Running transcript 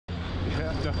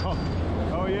No.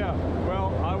 Oh yeah.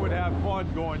 Well, I would have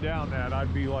fun going down that.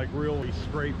 I'd be like really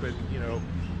scraping, you know.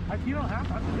 You don't have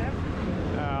to. I'm just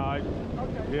asking.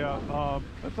 Okay. Yeah.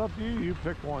 That's up to you. You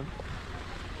pick one.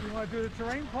 You want to do the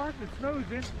terrain part? It snows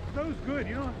in. It snows good.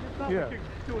 You know, it's not Yeah. like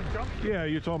you're doing jump. Yeah,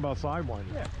 you're talking about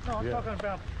sidewinding. Yeah. No, I'm talking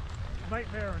about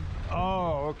nightmare and.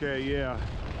 Oh, okay. Yeah.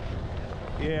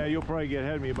 Yeah, you'll probably get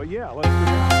ahead of me, but yeah, let's do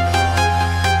that.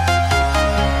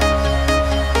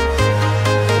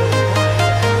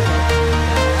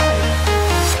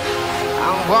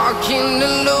 Walking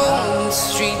alone, the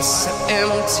streets are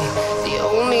empty. The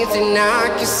only thing I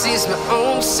can see is my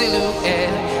own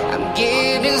silhouette. I'm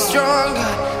getting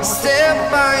stronger, step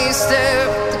by step.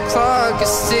 The clock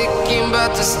is ticking,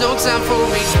 but there's no time for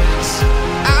regrets.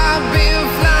 I've been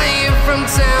flying from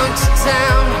town to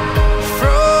town,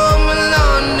 from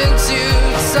London to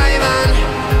Taiwan.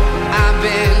 I've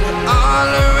been all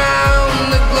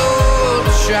around the globe,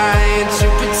 trying to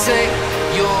protect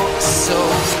your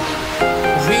soul.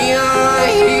 We are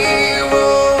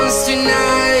heroes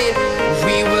tonight.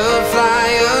 We will fly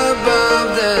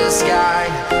above the sky.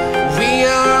 We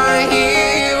are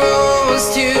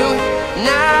heroes tonight.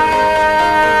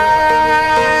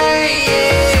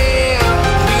 Yeah.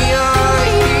 We are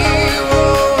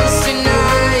heroes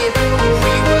tonight.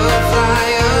 We will fly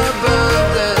above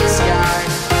the sky.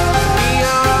 We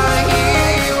are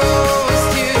heroes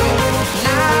tonight.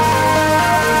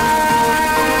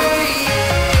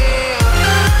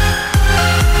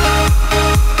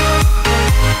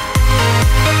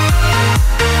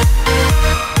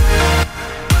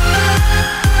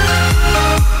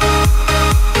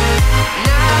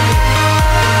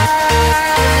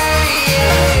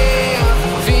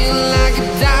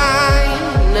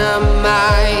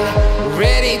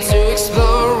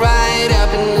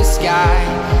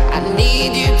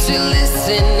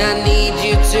 I need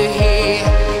you to hear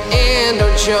and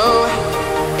don't show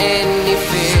any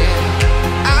fear.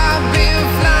 I've been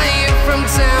flying from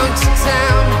town to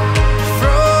town,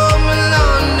 from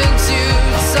London to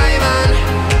Taiwan.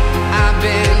 I've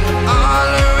been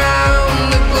all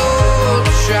around the globe,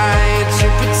 trying to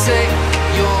protect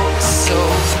your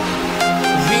soul.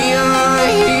 We are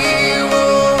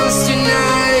heroes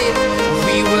tonight.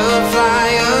 We will fly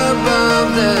above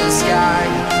the sky.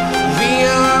 We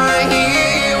are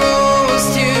heroes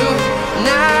tonight.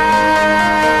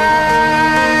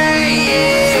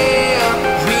 Yeah.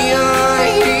 We are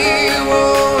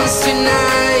heroes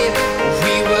tonight.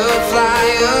 We will fly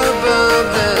above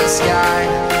the sky.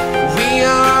 We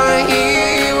are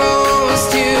heroes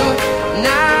tonight.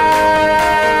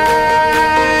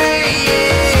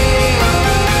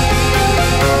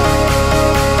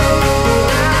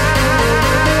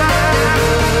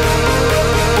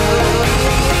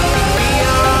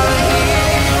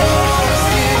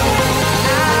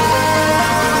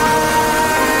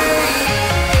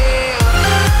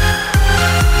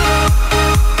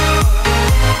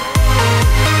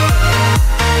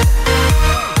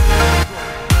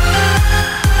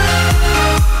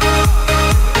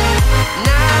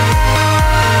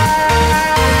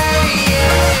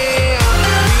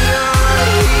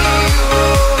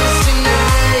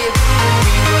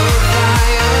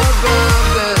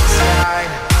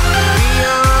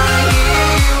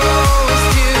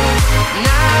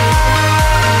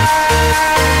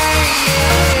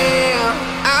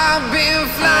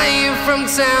 From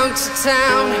town to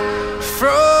town,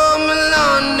 from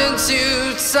London to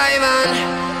Taiwan.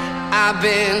 I've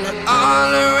been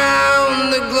all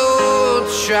around the globe,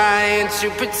 trying to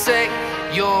protect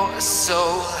your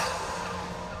soul.